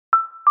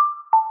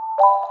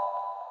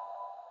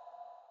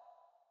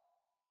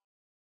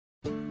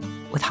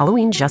With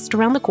Halloween just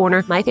around the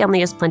corner, my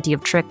family has plenty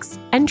of tricks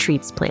and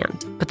treats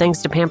planned. But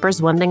thanks to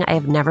Pampers, one thing I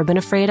have never been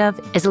afraid of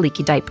is a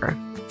leaky diaper.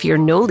 Fear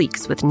no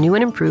leaks with new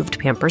and improved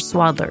Pampers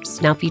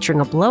Swaddlers, now featuring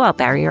a blowout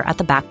barrier at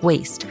the back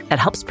waist that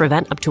helps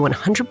prevent up to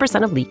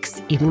 100% of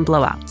leaks, even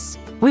blowouts.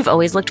 We've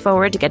always looked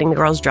forward to getting the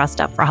girls dressed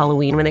up for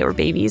Halloween when they were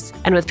babies.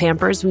 And with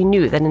Pampers, we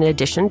knew that in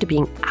addition to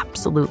being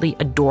absolutely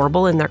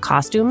adorable in their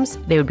costumes,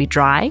 they would be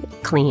dry,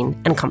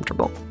 clean, and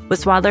comfortable.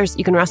 With Swaddlers,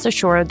 you can rest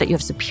assured that you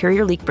have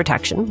superior leak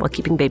protection while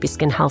keeping baby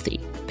skin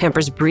healthy.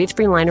 Pampers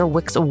Breathe-Free Liner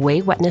wicks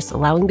away wetness,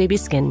 allowing baby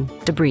skin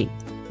to breathe,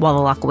 while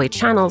the lock-away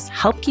channels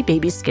help keep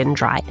baby skin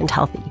dry and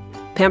healthy.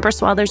 Pampers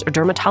Swaddlers are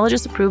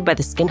dermatologist approved by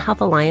the Skin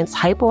Health Alliance,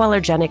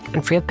 hypoallergenic,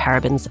 and free of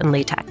parabens and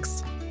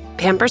latex.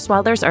 Pampers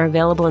Swaddlers are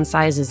available in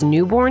sizes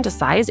newborn to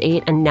size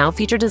 8 and now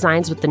feature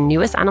designs with the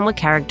newest animal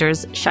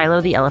characters,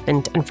 Shiloh the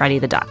elephant and Freddie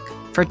the duck.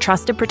 For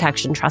trusted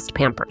protection, trust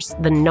Pampers,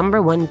 the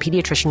 #1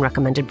 pediatrician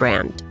recommended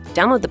brand.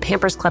 Download the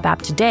Pampers Club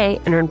app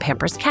today and earn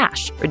Pampers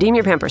Cash. Redeem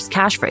your Pampers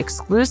Cash for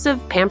exclusive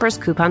Pampers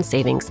coupon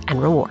savings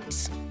and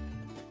rewards.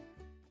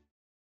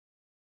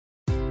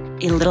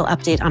 A little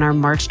update on our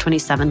March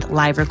 27th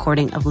live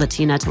recording of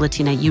Latina to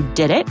Latina. You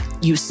did it.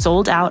 You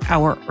sold out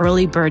our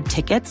early bird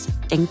tickets.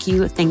 Thank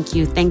you, thank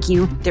you, thank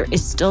you. There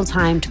is still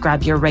time to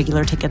grab your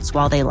regular tickets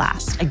while they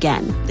last.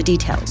 Again, the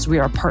details. We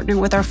are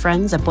partnering with our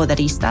friends at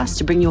Poderistas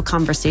to bring you a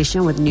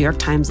conversation with New York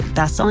Times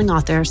bestselling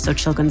author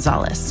Xochitl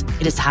Gonzalez.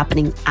 It is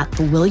happening at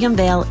the William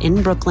Vale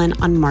in Brooklyn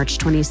on March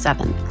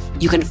 27th.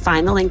 You can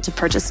find the link to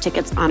purchase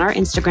tickets on our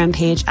Instagram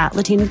page at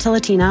Latina to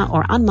Latina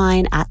or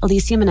online at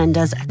Alicia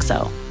Menendez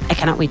XO. I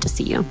cannot wait to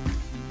see you.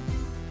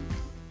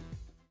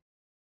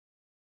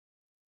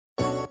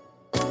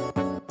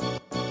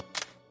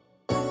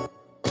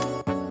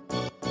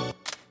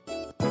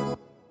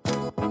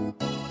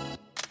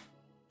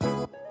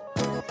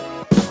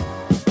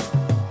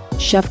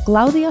 Chef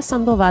Claudia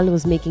Sandoval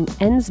was making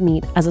ends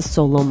meet as a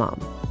solo mom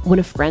when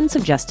a friend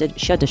suggested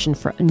she audition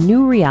for a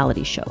new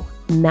reality show,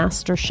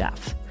 Master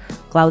Chef.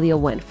 Claudia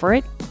went for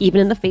it,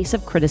 even in the face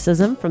of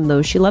criticism from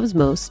those she loves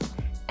most,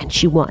 and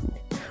she won.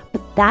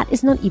 But that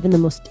is not even the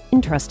most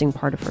interesting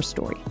part of her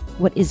story.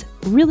 What is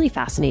really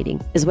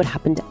fascinating is what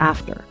happened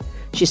after.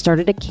 She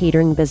started a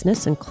catering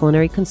business and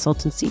culinary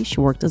consultancy. She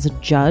worked as a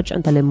judge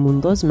on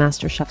Telemundo's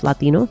Master Chef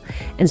Latino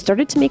and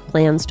started to make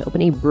plans to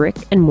open a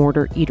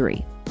brick-and-mortar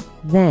eatery.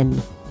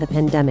 Then the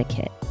pandemic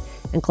hit,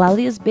 and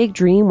Claudia's big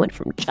dream went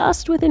from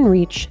just within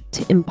reach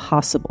to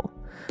impossible.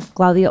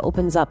 Claudia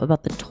opens up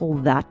about the toll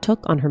that took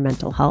on her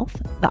mental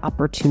health, the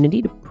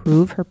opportunity to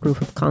prove her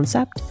proof of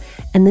concept,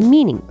 and the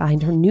meaning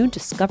behind her new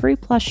Discovery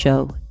Plus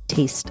show,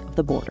 Taste of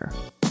the Border.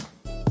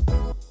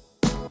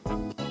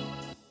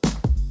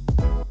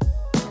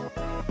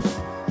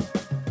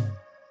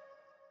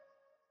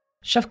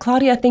 Chef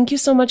Claudia, thank you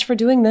so much for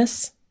doing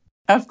this.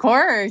 Of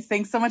course.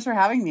 Thanks so much for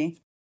having me.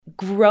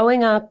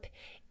 Growing up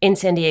in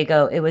San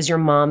Diego, it was your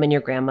mom and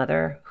your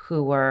grandmother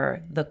who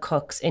were the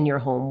cooks in your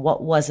home.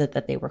 What was it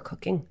that they were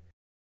cooking?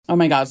 Oh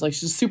my gosh, like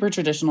just super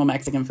traditional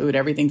Mexican food,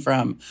 everything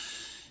from,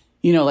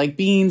 like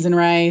beans and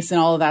rice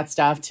and all of that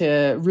stuff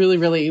to really,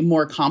 really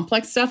more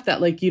complex stuff that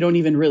like you don't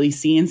even really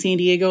see in San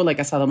Diego, like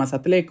asado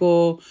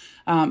mazatleco.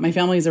 My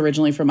family is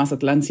originally from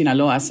Mazatlan,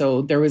 Sinaloa,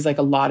 so there was like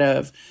a lot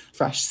of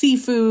fresh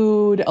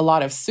seafood, a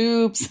lot of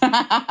soups,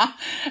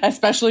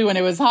 especially when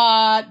it was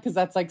hot, because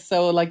that's like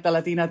so like the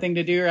Latina thing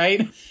to do,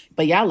 right?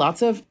 But yeah,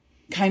 lots of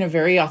kind of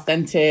very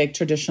authentic,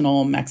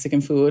 traditional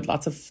Mexican food,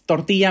 lots of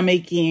tortilla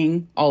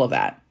making, all of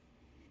that.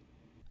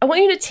 I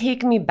want you to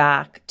take me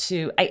back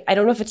to, I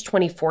don't know if it's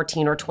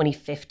 2014 or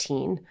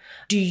 2015.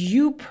 Do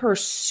you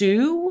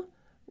pursue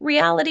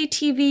reality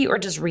TV or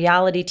does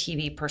reality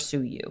TV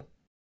pursue you?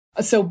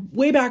 So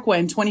way back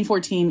when,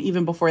 2014,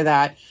 even before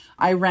that,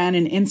 I ran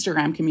an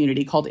Instagram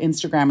community called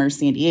Instagrammers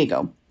San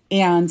Diego.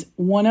 And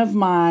one of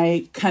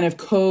my kind of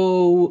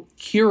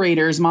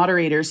co-curators,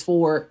 moderators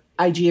for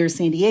IGers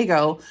San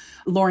Diego,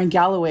 Lauren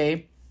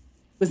Galloway,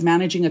 was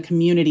managing a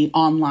community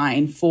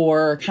online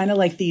for kind of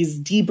like these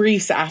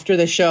debriefs after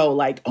the show,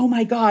 like, oh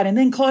my God, and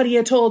then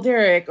Claudia told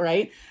Derek,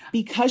 right?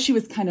 Because she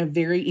was kind of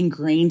very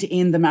ingrained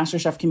in the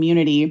MasterChef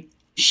community,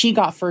 she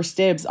got first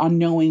dibs on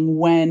knowing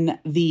when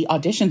the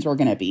auditions were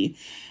going to be.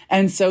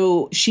 And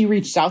so she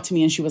reached out to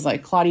me and she was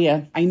like,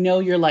 Claudia, I know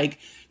you're like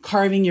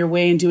carving your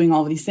way and doing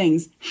all of these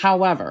things.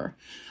 However,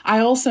 I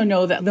also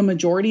know that the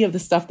majority of the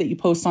stuff that you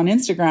post on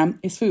Instagram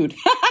is food.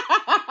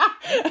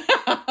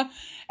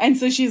 And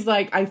so she's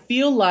like, I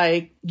feel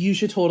like you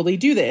should totally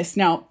do this.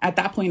 Now, at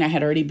that point, I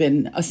had already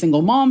been a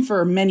single mom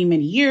for many,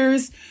 many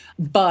years.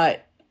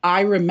 But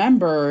I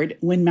remembered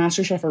when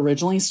MasterChef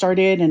originally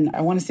started, and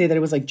I want to say that it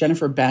was like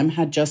Jennifer Bem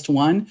had just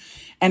won.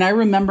 And I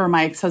remember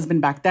my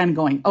ex-husband back then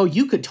going, oh,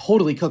 you could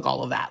totally cook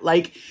all of that.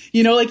 Like,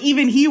 like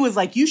even he was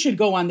like, you should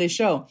go on this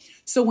show.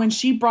 So when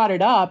she brought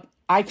it up,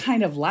 I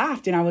kind of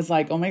laughed and I was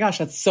like, oh my gosh,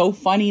 that's so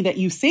funny that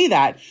you say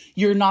that.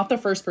 You're not the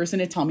first person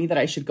to tell me that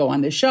I should go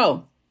on this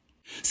show.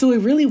 So it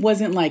really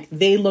wasn't like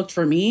they looked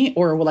for me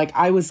or like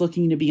I was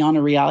looking to be on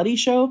a reality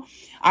show.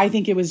 I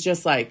think it was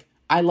just like,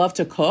 I love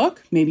to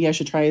cook. Maybe I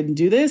should try and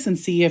do this and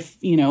see if,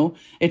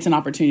 it's an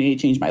opportunity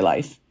to change my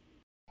life.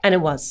 And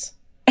it was.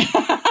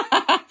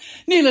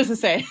 Needless to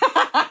say.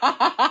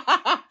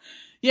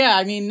 Yeah,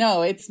 I mean,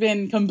 no, it's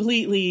been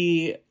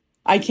completely,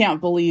 I can't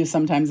believe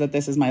sometimes that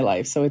this is my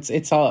life. So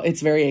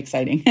it's very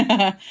exciting.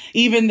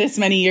 Even this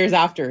many years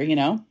after,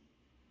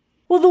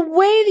 Well, the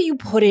way that you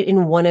put it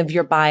in one of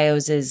your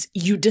bios is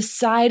you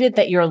decided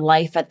that your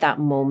life at that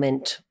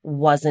moment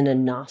wasn't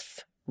enough,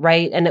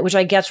 right? And which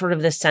I get sort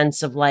of the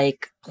sense of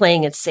like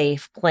playing it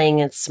safe, playing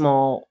it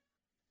small.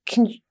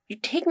 Can you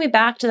take me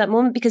back to that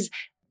moment? Because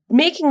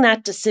making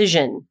that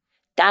decision,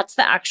 that's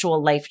the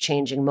actual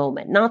life-changing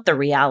moment, not the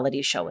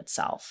reality show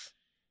itself.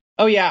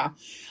 Oh, yeah.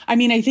 I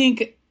mean, I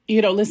think,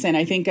 listen,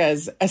 I think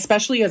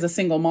especially as a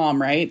single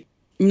mom, right?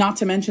 Not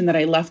to mention that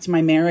I left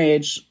my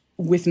marriage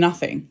with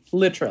nothing,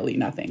 literally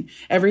nothing.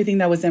 Everything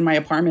that was in my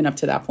apartment up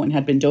to that point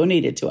had been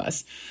donated to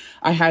us.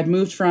 I had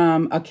moved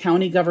from a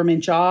county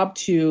government job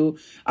to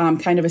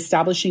kind of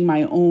establishing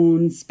my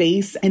own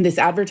space in this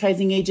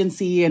advertising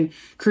agency and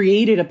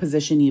created a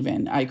position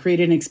even. I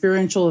created an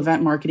experiential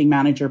event marketing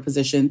manager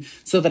position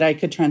so that I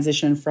could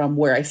transition from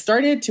where I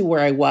started to where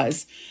I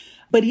was.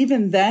 But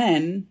even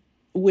then,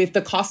 with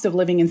the cost of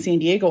living in San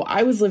Diego,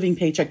 I was living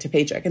paycheck to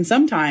paycheck and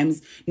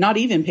sometimes not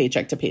even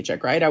paycheck to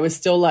paycheck, right? I was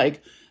still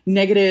like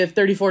negative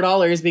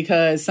 $34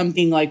 because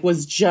something like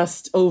was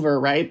just over,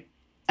 right?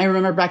 I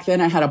remember back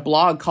then I had a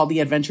blog called The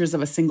Adventures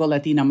of a Single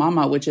Latina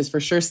Mama, which is for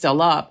sure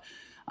still up.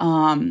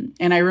 And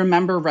I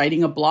remember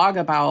writing a blog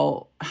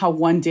about how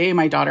one day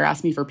my daughter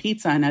asked me for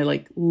pizza and I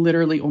like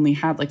literally only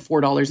had like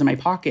 $4 in my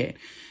pocket.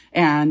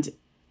 And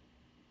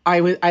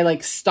I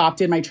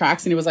stopped in my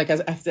tracks and it was like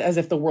as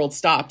if the world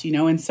stopped,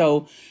 And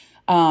so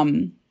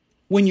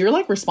when you're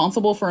like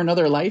responsible for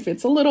another life,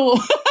 it's a little,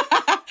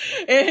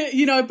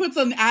 it puts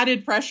an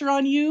added pressure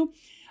on you.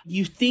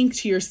 You think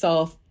to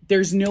yourself,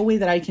 there's no way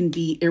that I can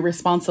be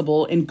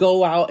irresponsible and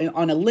go out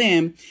on a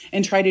limb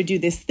and try to do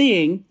this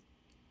thing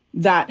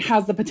that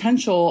has the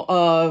potential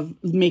of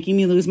making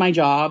me lose my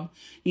job.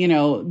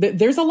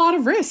 There's a lot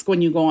of risk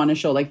when you go on a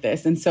show like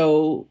this. And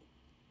so,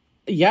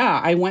 yeah,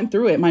 I went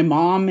through it. My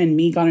mom and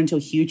me got into a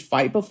huge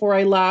fight before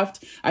I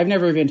left. I've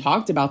never even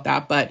talked about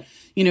that. But,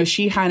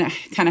 she kind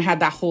of had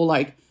that whole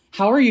like,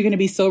 how are you going to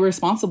be so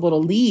responsible to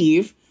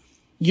leave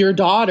your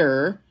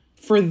daughter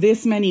for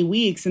this many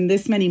weeks and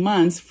this many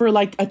months for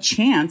like a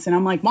chance? And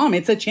I'm like, Mom,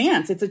 it's a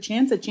chance. It's a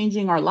chance at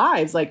changing our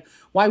lives. Like,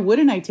 why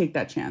wouldn't I take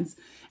that chance?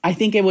 I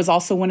think it was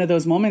also one of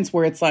those moments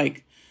where it's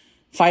like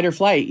fight or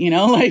flight,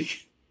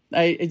 like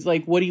it's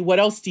like, what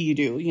else do you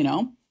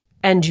do,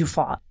 And you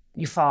fought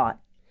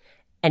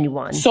and you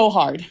won. So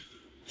hard.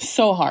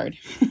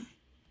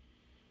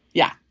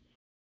 Yeah.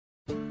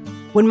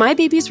 When my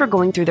babies were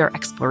going through their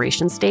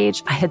exploration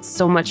stage, I had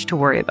so much to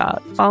worry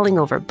about. Falling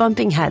over,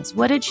 bumping heads.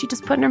 What did she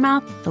just put in her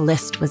mouth? The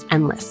list was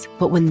endless.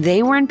 But when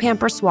they were in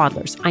Pampers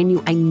Swaddlers, I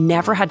knew I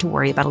never had to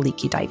worry about a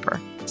leaky diaper.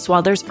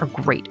 Swaddlers are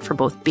great for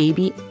both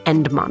baby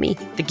and mommy.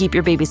 They keep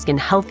your baby's skin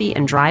healthy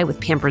and dry with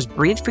Pampers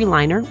Breathe-Free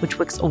Liner, which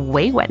wicks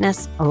away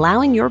wetness,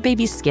 allowing your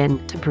baby's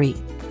skin to breathe.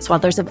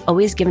 Swaddlers have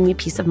always given me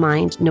peace of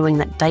mind knowing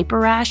that diaper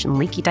rash and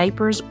leaky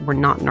diapers were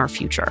not in our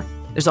future.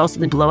 There's also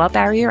the blowout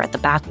barrier at the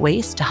back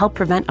waist to help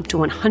prevent up to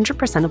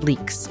 100% of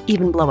leaks,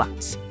 even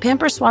blowouts.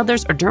 Pampers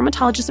Swaddlers are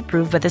dermatologist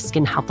approved by the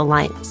Skin Health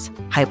Alliance,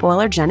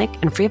 hypoallergenic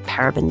and free of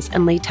parabens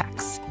and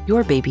latex.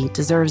 Your baby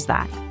deserves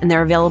that. And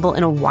they're available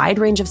in a wide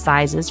range of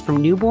sizes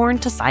from newborn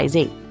to size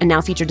 8, and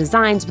now feature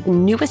designs with the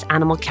newest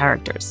animal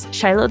characters,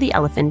 Shiloh the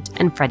elephant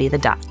and Freddie the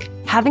duck.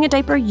 Having a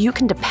diaper you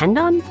can depend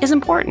on is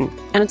important,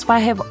 and it's why I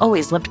have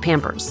always loved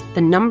Pampers,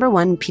 the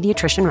 #1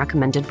 pediatrician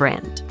recommended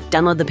brand.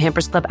 Download the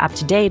Pampers Club app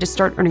today to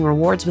start earning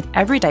rewards with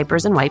every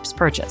diapers and wipes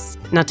purchase.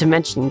 Not to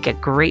mention,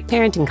 get great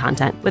parenting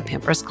content with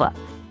Pampers Club.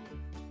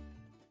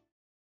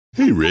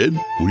 Hey, Red,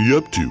 what are you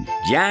up to?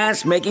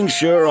 Just making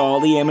sure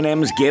all the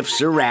M&M's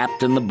gifts are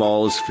wrapped and the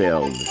ball's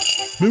filled.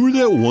 Remember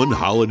that one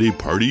holiday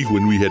party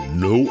when we had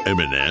no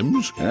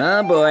M&Ms?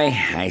 Oh boy,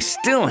 I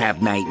still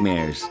have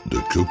nightmares.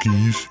 The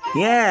cookies?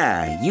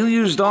 Yeah, you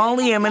used all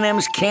the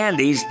M&M's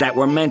candies that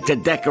were meant to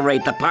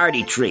decorate the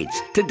party treats,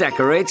 to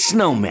decorate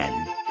snowmen.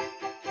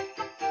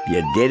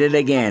 You did it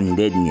again,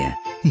 didn't you?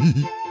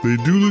 They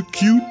do look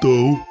cute,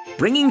 though.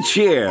 Bringing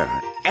cheer,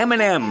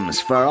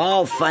 M&M's for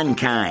all fun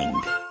kind.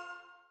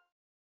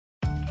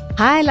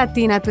 Hi,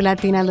 Latina to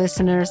Latina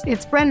listeners.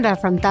 It's Brenda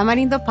from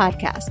Tamarindo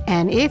Podcast.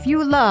 And if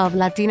you love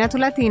Latina to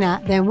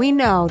Latina, then we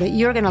know that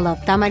you're going to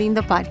love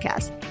Tamarindo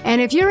Podcast. And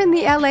if you're in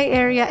the LA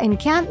area and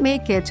can't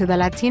make it to the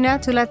Latina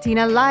to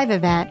Latina live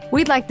event,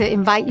 we'd like to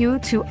invite you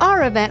to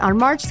our event on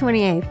March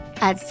 28th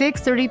at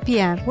 6:30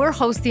 p.m. We're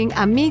hosting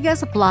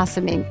Amigas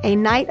Blossoming, a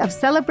night of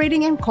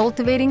celebrating and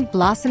cultivating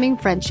blossoming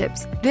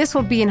friendships. This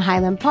will be in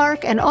Highland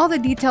Park, and all the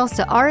details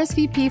to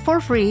RSVP for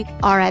free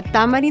are at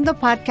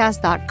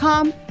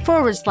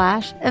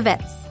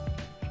tamarindopodcast.com/events.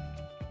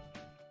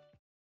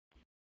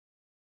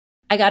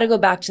 I got to go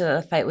back to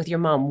the fight with your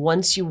mom.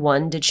 Once you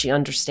won, did she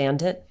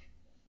understand it?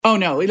 Oh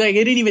no, like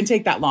it didn't even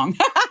take that long.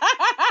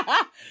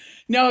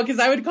 No, because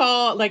I would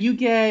call, like you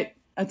get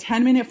a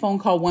 10-minute phone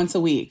call once a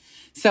week.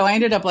 So I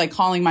ended up like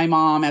calling my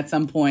mom at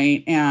some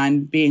point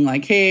and being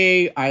like,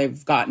 hey,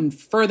 I've gotten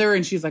further.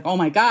 And she's like, oh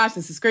my gosh,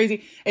 this is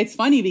crazy. It's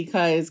funny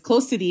because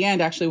close to the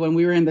end, actually, when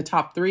we were in the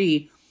top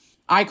 3,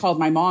 I called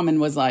my mom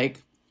and was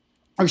like,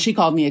 or she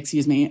called me,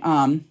 excuse me.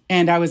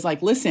 And I was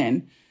like,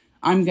 listen,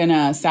 I'm going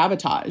to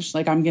sabotage.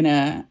 Like, I'm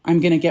going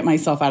to get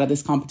myself out of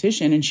this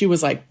competition. And she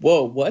was like,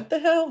 whoa, what the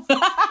hell?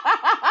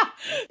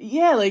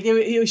 Yeah, like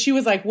she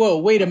was like, whoa,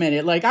 wait a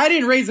minute. Like, I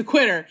didn't raise a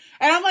quitter.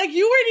 And I'm like,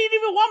 you didn't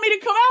even want me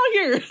to come out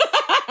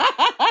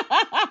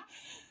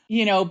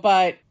here.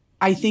 But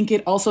I think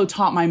it also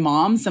taught my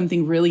mom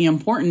something really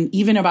important,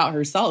 even about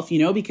herself,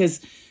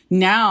 because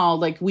now,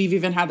 like, we've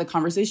even had the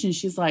conversation.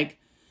 She's like,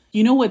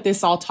 you know what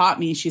this all taught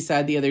me, she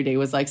said the other day,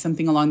 was like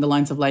something along the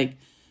lines of like,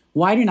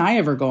 why didn't I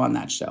ever go on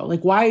that show?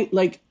 Like, why?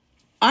 Like,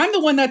 I'm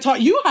the one that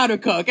taught you how to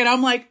cook. And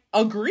I'm like,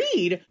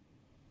 agreed.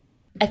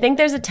 I think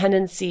there's a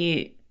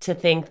tendency to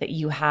think that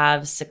you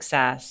have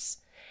success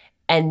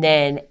and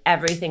then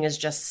everything is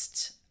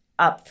just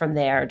up from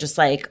there, just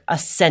like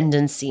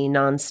ascendancy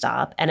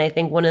nonstop. And I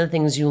think one of the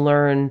things you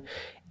learn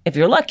if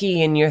you're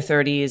lucky in your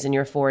 30s and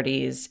your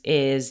 40s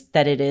is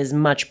that it is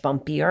much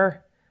bumpier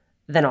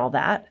than all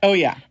that. Oh,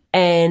 yeah.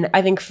 And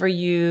I think for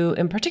you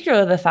in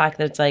particular, the fact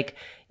that it's like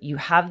you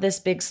have this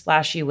big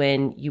splashy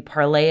win, you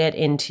parlay it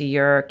into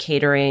your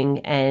catering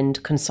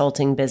and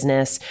consulting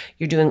business,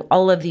 you're doing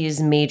all of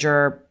these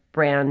major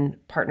brand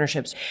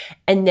partnerships,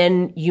 and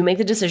then you make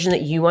the decision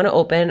that you want to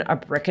open a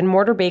brick and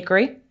mortar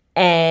bakery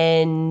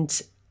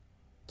and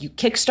you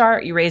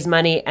kickstart, you raise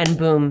money, and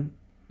boom,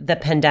 the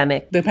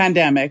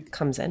pandemic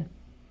comes in.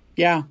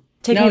 Yeah.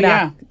 Take me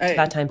back to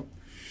that time.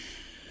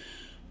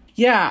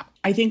 Yeah.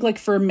 I think like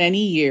for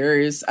many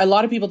years, a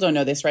lot of people don't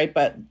know this, right?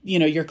 But,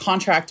 your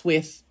contract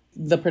with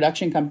the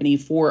production company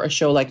for a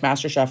show like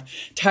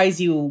MasterChef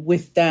ties you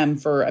with them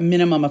for a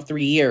minimum of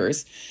 3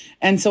 years.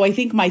 And so I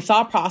think my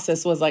thought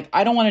process was like,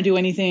 I don't want to do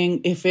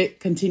anything if it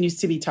continues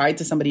to be tied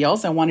to somebody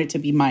else. I want it to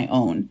be my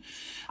own.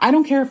 I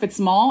don't care if it's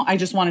small. I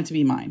just want it to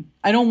be mine.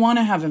 I don't want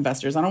to have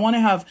investors. I don't want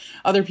to have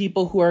other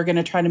people who are going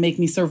to try to make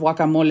me serve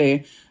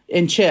guacamole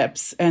and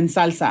chips and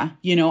salsa.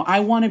 I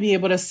want to be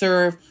able to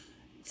serve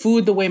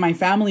food the way my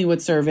family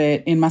would serve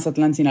it in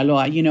Mazatlan,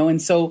 Sinaloa,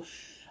 And so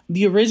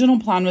the original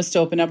plan was to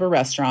open up a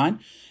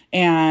restaurant.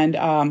 And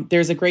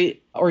there's a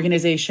great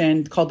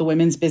organization called the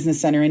Women's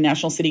Business Center in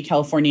National City,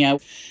 California.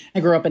 I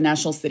grew up in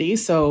National City.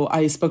 So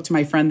I spoke to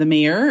my friend, the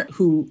mayor,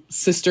 whose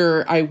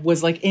sister I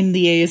was like in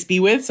the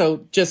ASB with.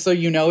 So just so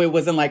you know, it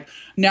wasn't like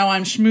now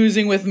I'm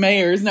schmoozing with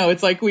mayors. No,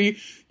 it's like we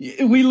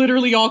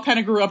literally all kind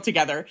of grew up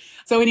together.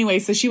 So anyway,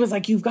 so she was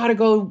like, you've got to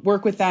go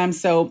work with them.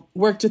 So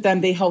worked with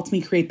them. They helped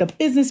me create the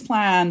business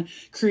plan,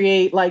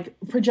 create like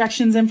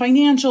projections and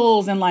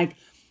financials, and like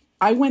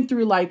I went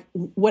through like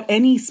what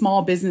any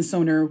small business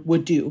owner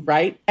would do,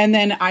 right? And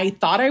then I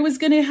thought I was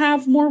going to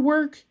have more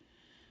work,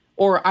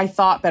 or I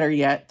thought, better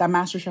yet, that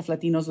MasterChef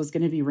Latinos was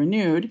going to be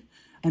renewed,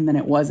 and then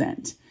it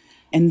wasn't.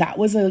 And that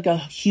was like a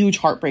huge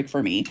heartbreak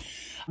for me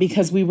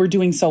because we were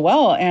doing so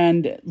well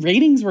and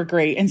ratings were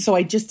great. And so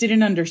I just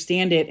didn't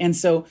understand it. And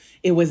so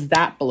it was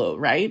that blow,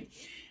 right?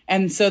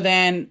 And so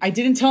then I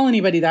didn't tell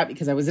anybody that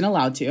because I wasn't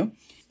allowed to.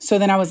 So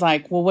then I was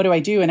like, well, what do I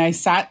do? And I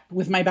sat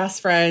with my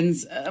best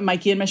friends,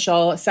 Mikey and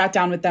Michelle, sat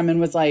down with them and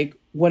was like,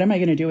 what am I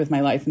going to do with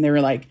my life? And they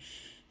were like,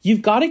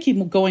 you've got to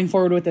keep going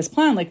forward with this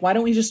plan. Like, why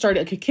don't we just start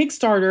like a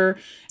Kickstarter?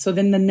 So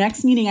then the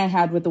next meeting I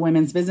had with the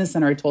Women's Business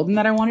Center, I told them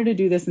that I wanted to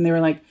do this. And they were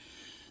like,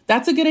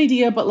 that's a good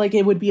idea. But like,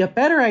 it would be a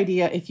better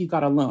idea if you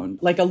got a loan,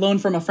 like a loan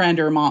from a friend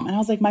or a mom. And I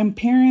was like, my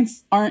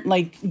parents aren't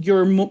like they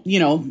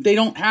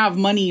don't have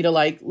money to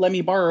like, let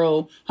me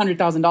borrow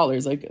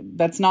 $100,000. Like,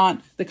 that's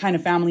not the kind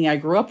of family I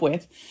grew up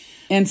with.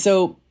 And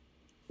so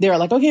they were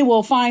like, okay,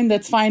 well, fine.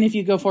 That's fine if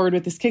you go forward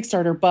with this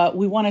Kickstarter, but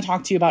we want to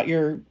talk to you about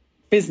your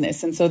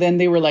business. And so then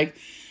they were like,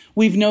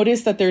 we've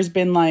noticed that there's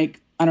been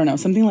like, I don't know,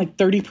 something like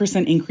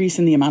 30% increase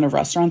in the amount of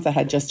restaurants that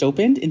had just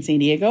opened in San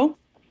Diego.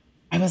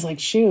 I was like,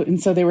 shoot.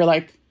 And so they were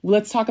like,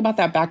 let's talk about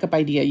that backup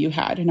idea you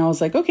had. And I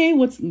was like, okay,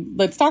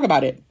 let's talk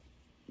about it.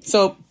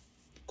 So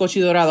Cochi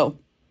Dorado,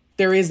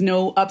 there is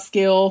no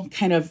upscale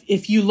kind of,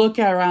 if you look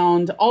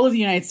around all of the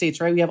United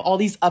States, right, we have all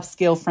these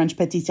upscale French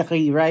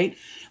patisserie, right?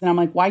 And I'm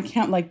like, why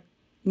can't like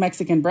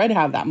Mexican bread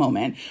have that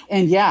moment?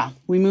 And yeah,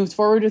 we moved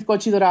forward with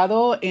Cochi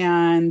Dorado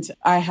and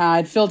I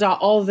had filled out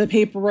all of the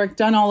paperwork,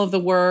 done all of the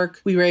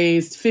work. We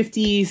raised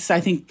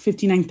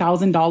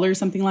 $59,000,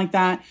 something like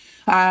that.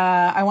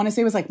 I want to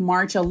say it was like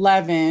March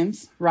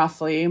 11th,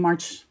 roughly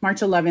March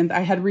 11th. I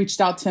had reached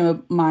out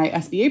to my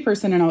SBA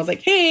person and I was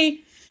like,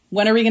 hey,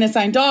 when are we going to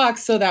sign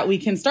docs so that we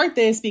can start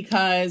this?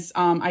 Because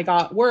I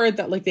got word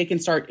that like they can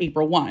start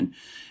April 1.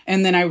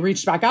 And then I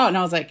reached back out and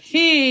I was like,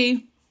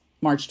 hey,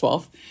 March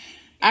 12th.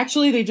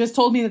 Actually, they just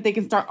told me that they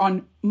can start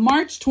on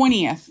March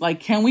 20th. Like,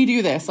 can we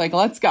do this? Like,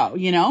 let's go,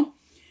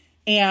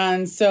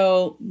 And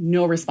so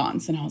no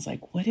response. And I was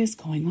like, what is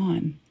going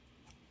on?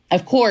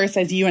 Of course,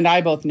 as you and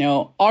I both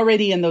know,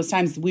 already in those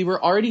times, we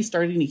were already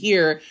starting to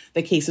hear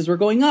that cases were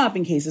going up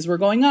and cases were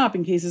going up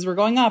and cases were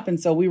going up. And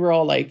so we were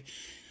all like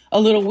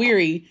a little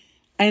weary.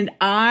 And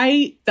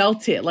I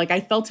felt it. Like I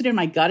felt it in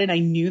my gut and I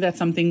knew that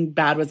something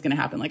bad was going to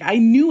happen. Like I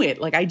knew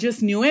it. Like I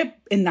just knew it.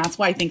 And that's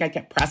why I think I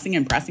kept pressing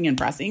and pressing and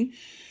pressing.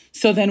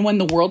 So then when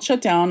the world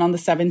shut down on the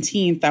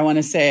 17th, I want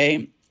to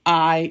say,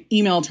 I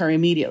emailed her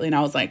immediately and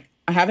I was like,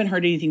 I haven't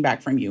heard anything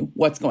back from you.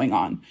 What's going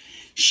on?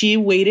 She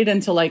waited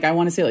until like, I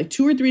want to say like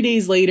 2 or 3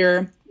 days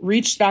later,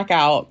 reached back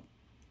out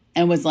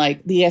and was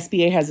like, the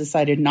SBA has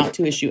decided not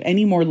to issue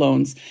any more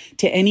loans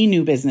to any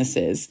new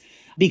businesses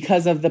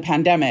because of the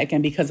pandemic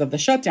and because of the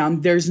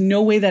shutdown. There's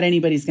no way that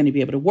anybody's going to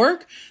be able to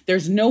work.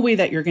 There's no way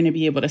that you're going to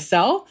be able to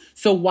sell.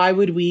 So why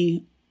would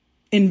we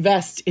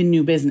invest in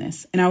new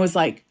business? And I was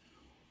like,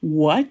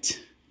 what?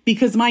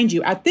 Because mind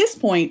you, at this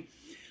point,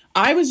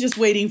 I was just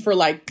waiting for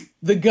like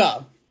the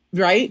go,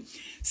 right?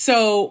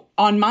 So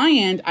on my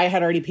end, I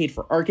had already paid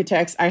for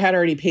architects. I had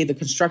already paid the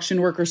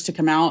construction workers to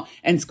come out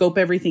and scope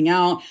everything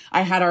out.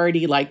 I had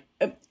already like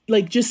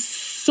just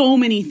so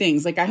many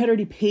things. Like I had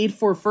already paid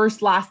for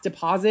first, last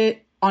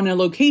deposit on a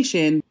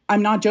location.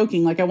 I'm not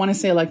joking. Like I want to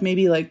say like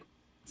maybe like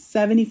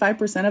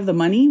 75% of the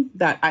money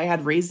that I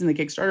had raised in the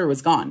Kickstarter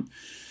was gone.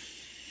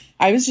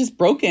 I was just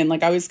broken.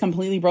 Like I was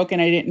completely broken.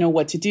 I didn't know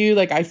what to do.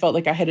 Like I felt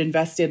like I had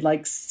invested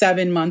like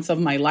 7 months of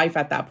my life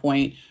at that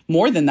point,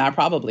 more than that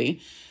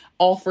probably,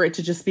 all for it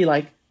to just be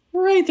like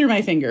right through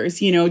my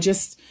fingers, you know,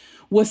 just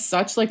was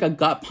such like a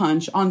gut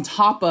punch on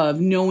top of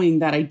knowing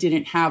that I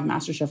didn't have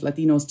MasterChef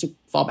Latinos to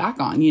fall back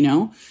on, you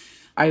know.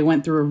 I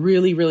went through a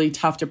really, really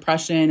tough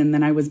depression and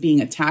then I was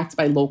being attacked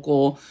by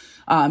local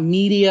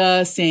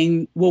media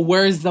saying, well,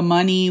 where's the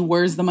money?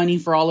 Where's the money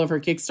for all of her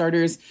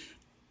Kickstarters?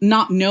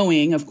 Not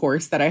knowing, of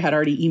course, that I had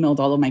already emailed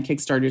all of my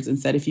Kickstarters and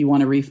said, if you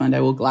want a refund,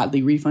 I will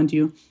gladly refund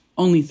you.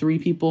 Only 3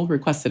 people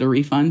requested a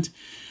refund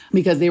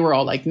because they were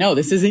all like, no,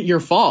 this isn't your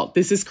fault.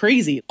 This is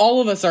crazy.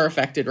 All of us are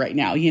affected right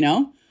now, you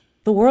know?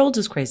 The world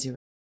is crazy.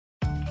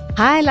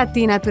 Hi,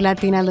 Latina to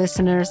Latina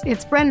listeners.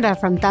 It's Brenda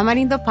from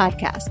Tamarindo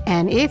Podcast.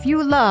 And if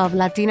you love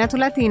Latina to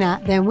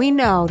Latina, then we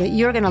know that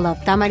you're going to love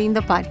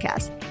Tamarindo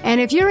Podcast. And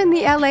if you're in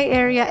the LA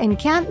area and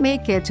can't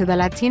make it to the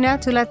Latina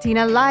to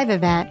Latina live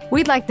event,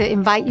 we'd like to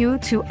invite you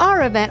to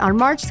our event on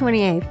March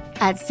 28th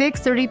at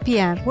 6:30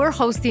 p.m. We're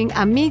hosting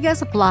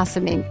Amigas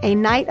Blossoming, a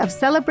night of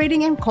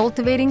celebrating and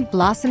cultivating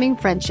blossoming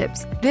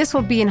friendships. This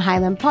will be in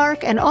Highland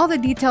Park, and all the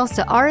details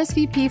to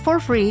RSVP for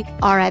free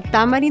are at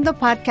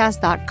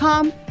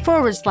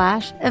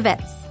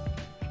tamarindopodcast.com/events.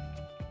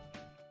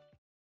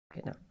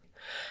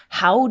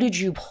 How did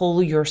you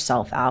pull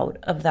yourself out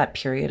of that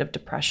period of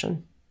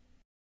depression?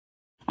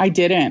 I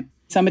didn't.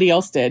 Somebody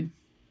else did,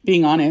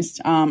 being honest.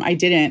 I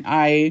didn't.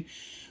 I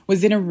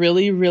was in a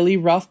really, really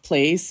rough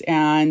place.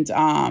 And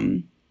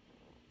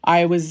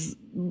I was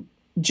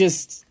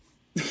just,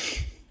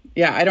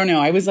 yeah, I don't know.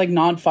 I was like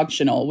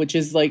non-functional, which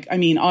is like, I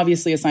mean,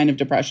 obviously a sign of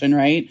depression,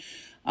 right?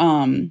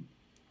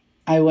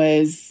 I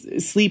was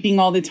sleeping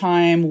all the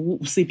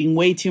time, sleeping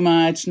way too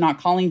much, not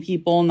calling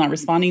people, not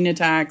responding to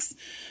texts,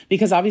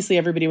 because obviously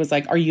everybody was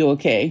like, are you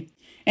okay?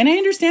 And I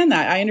understand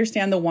that. I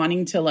understand the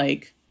wanting to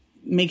like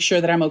make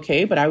sure that I'm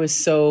okay, but I was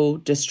so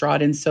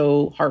distraught and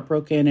so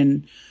heartbroken,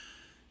 and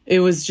it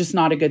was just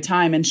not a good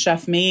time. And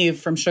Chef Maeve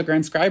from Sugar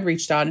and Scribe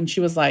reached out and she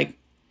was like,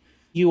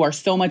 you are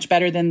so much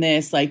better than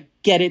this, like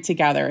get it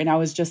together. And I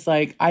was just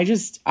like, I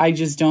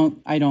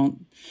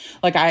don't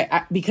like,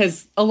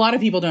 because a lot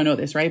of people don't know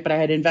this, right? But I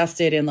had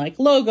invested in like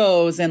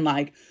logos and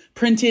like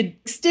printed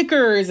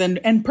stickers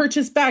and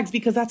purchased bags,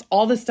 because that's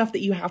all the stuff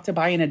that you have to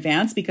buy in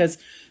advance because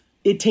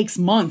it takes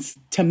months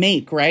to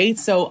make, right?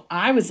 So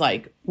I was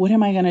like, what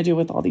am I going to do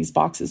with all these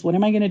boxes? What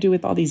am I going to do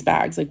with all these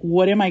bags? Like,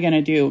 what am I going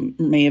to do,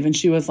 Maeve? And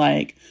she was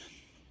like,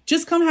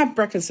 just come have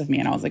breakfast with me.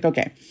 And I was like,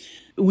 okay.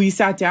 We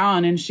sat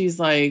down and she's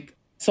like,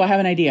 so I have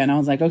an idea. And I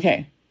was like,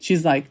 okay.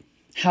 She's like,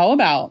 how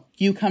about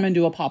you come and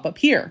do a pop-up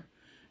here?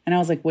 And I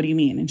was like, what do you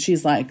mean? And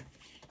she's like,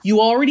 you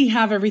already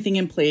have everything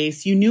in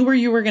place. You knew where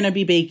you were going to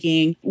be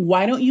baking.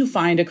 Why don't you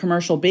find a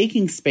commercial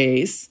baking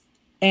space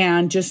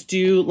and just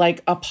do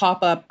like a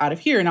pop-up out of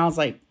here? And I was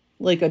like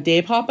a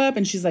day pop-up?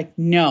 And she's like,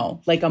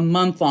 no, like a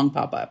month-long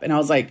pop-up. And I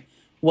was like,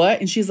 what?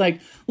 And she's like,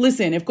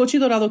 listen, if Cochi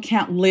Dorado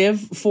can't live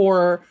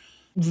for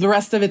the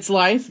rest of its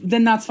life,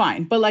 then that's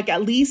fine. But like,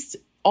 at least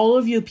all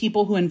of you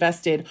people who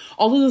invested,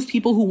 all of those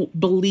people who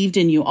believed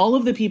in you, all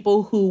of the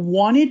people who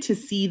wanted to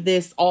see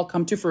this all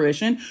come to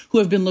fruition, who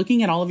have been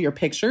looking at all of your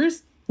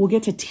pictures, will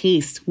get to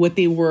taste what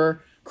they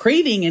were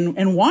craving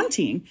and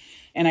wanting.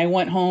 And I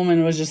went home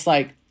and was just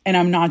like, and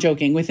I'm not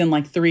joking, within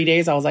like 3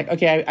 days, I was like,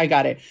 okay, I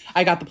got it.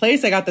 I got the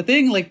place. I got the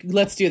thing. Like,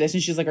 let's do this.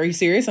 And she's like, are you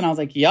serious? And I was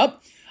like,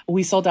 yep.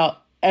 We sold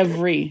out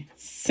every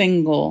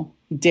single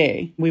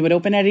day. We would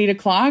open at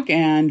 8:00,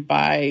 and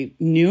by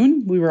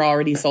noon, we were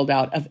already sold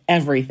out of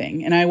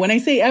everything. And when I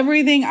say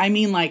everything, I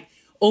mean like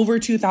over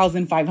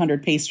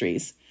 2,500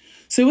 pastries.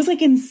 So it was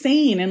like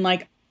insane. And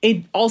like,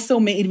 it also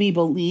made me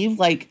believe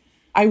like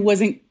I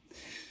wasn't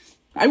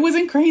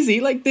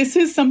crazy. Like, this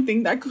is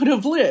something that could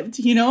have lived,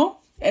 you know?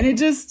 And it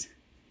just,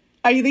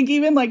 I think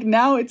even like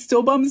now it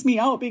still bums me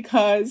out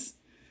because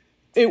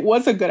it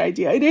was a good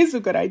idea. It is a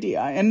good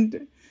idea.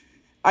 And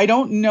I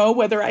don't know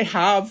whether I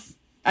have,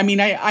 I mean,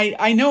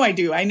 I know I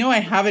do. I know I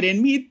have it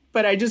in me,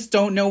 but I just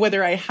don't know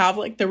whether I have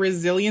like the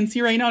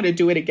resiliency right now to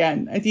do it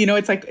again. You know,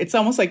 it's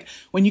almost like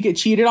when you get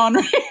cheated on,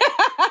 right?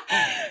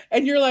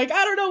 And you're like,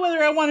 I don't know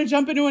whether I want to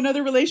jump into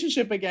another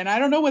relationship again. I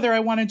don't know whether I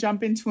want to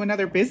jump into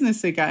another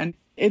business again.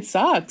 It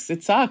sucks,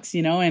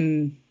 you know,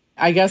 and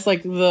I guess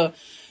like the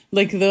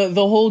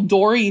whole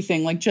Dory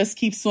thing, like just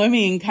keep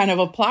swimming kind of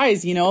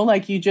applies, you know,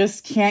 like you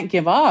just can't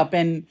give up.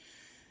 And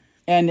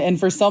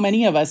for so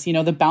many of us, you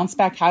know, the bounce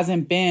back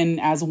hasn't been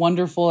as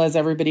wonderful as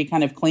everybody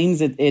kind of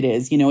claims it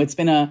is. You know, it's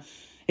been a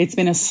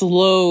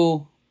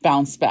slow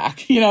bounce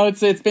back. You know,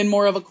 it's been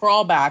more of a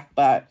crawl back,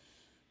 but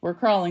we're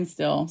crawling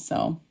still.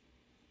 So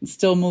it's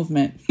still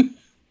movement.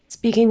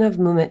 Speaking of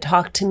movement,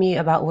 talk to me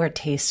about where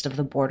Taste of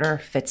the Border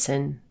fits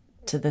in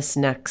to this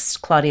next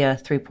Claudia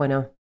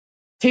 3.0.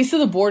 Taste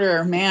of the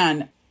Border,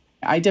 man,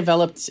 I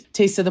developed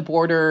Taste of the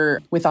Border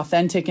with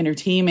Authentic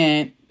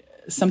Entertainment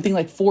something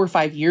like 4 or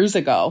 5 years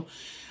ago.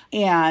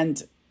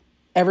 And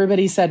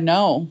everybody said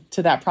no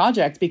to that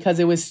project because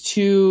it was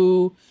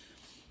too,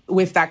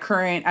 with that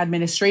current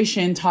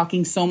administration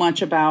talking so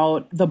much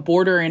about the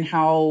border and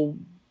how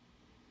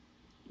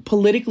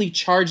politically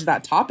charged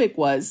that topic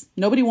was,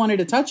 nobody wanted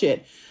to touch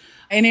it.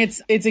 And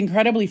it's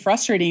incredibly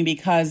frustrating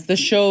because the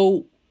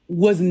show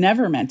was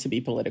never meant to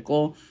be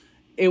political.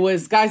 It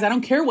was, guys, I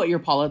don't care what your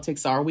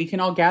politics are. We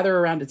can all gather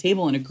around a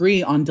table and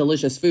agree on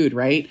delicious food,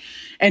 right?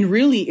 And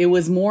really, it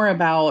was more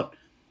about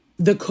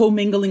the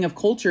commingling of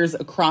cultures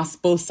across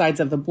both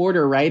sides of the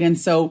border, right? And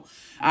so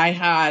I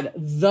had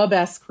the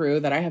best crew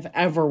that I have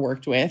ever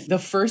worked with. The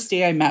first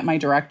day I met my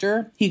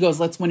director, he goes,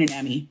 let's win an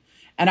Emmy.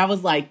 And I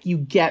was like, you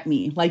get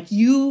me. Like,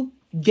 you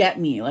get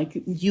me. Like,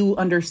 you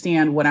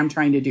understand what I'm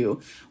trying to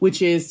do,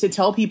 which is to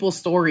tell people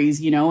stories,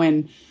 you know,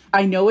 and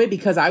I know it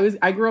because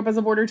I grew up as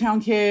a border town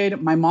kid.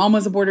 My mom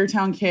was a border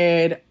town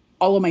kid.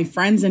 All of my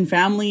friends and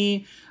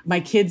family, my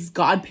kids'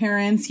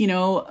 godparents, you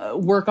know,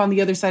 work on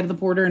the other side of the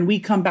border, and we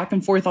come back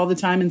and forth all the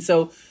time. And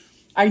so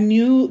I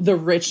knew the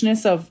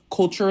richness of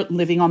culture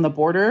living on the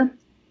border,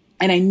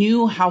 and I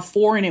knew how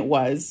foreign it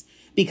was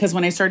because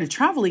when I started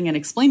traveling and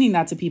explaining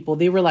that to people,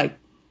 they were like,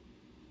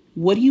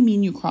 what do you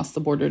mean you crossed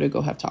the border to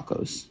go have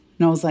tacos?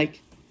 And I was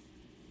like,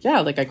 yeah,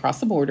 like I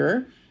crossed the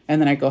border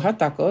and then I go have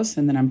tacos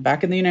and then I'm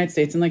back in the United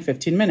States in like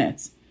 15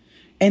 minutes.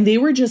 And they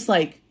were just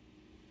like,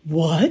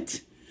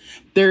 what?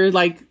 There are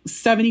like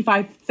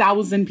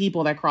 75,000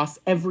 people that cross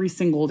every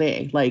single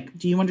day. Like,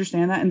 do you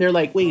understand that? And they're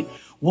like, wait,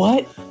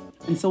 what?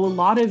 And so a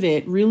lot of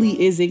it really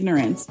is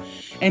ignorance.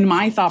 And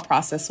my thought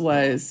process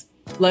was,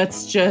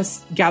 let's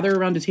just gather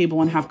around a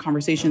table and have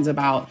conversations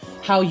about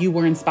how you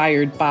were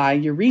inspired by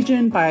your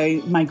region,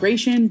 by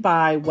migration,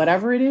 by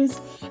whatever it is.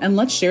 And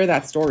let's share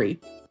that story.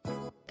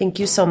 Thank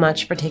you so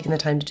much for taking the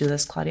time to do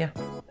this, Claudia.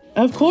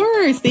 Of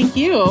course. Thank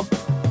you.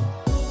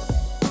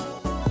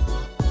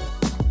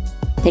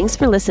 Thanks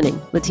for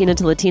listening. Latina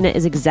to Latina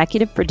is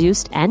executive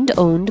produced and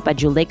owned by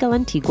Juleka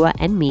Lantigua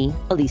and me,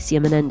 Alicia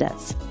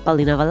Menendez.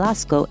 Paulina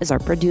Velasco is our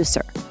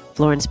producer.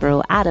 Florence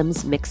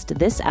Burrow-Adams mixed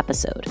this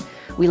episode.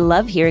 We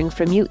love hearing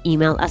from you.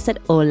 Email us at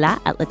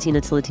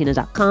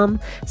hola@latinatolatina.com,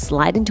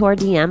 slide into our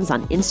DMs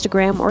on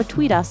Instagram, or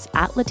tweet us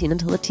at Latina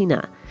to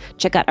Latina.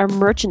 Check out our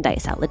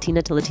merchandise at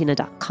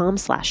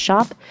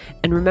latinatolatina.com/shop.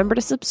 And remember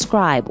to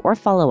subscribe or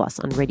follow us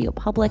on Radio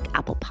Public,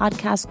 Apple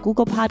Podcasts,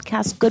 Google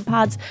Podcasts, Good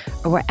Pods,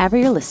 or wherever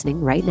you're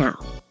listening right now.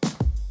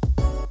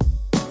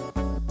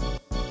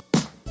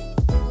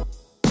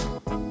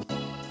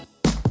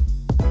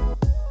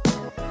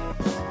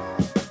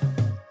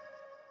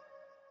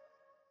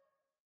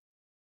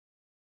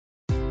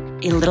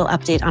 A little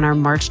update on our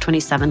March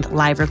 27th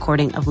live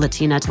recording of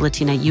Latina to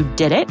Latina. You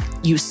did it.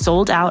 You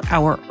sold out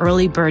our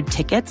early bird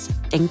tickets.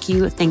 Thank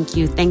you, thank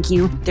you, thank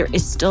you. There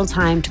is still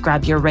time to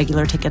grab your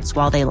regular tickets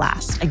while they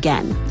last.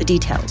 Again, the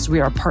details. We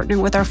are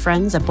partnering with our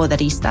friends at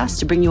Poderistas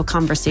to bring you a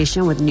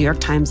conversation with New York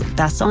Times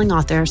bestselling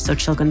author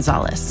Xochitl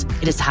Gonzalez.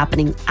 It is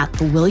happening at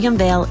the William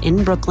Vale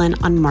in Brooklyn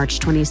on March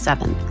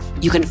 27th.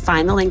 You can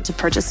find the link to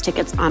purchase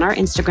tickets on our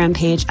Instagram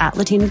page at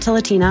Latina to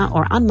Latina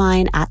or on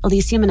mine at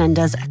Alicia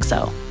Menendez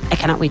XO. I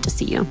cannot wait to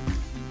see you.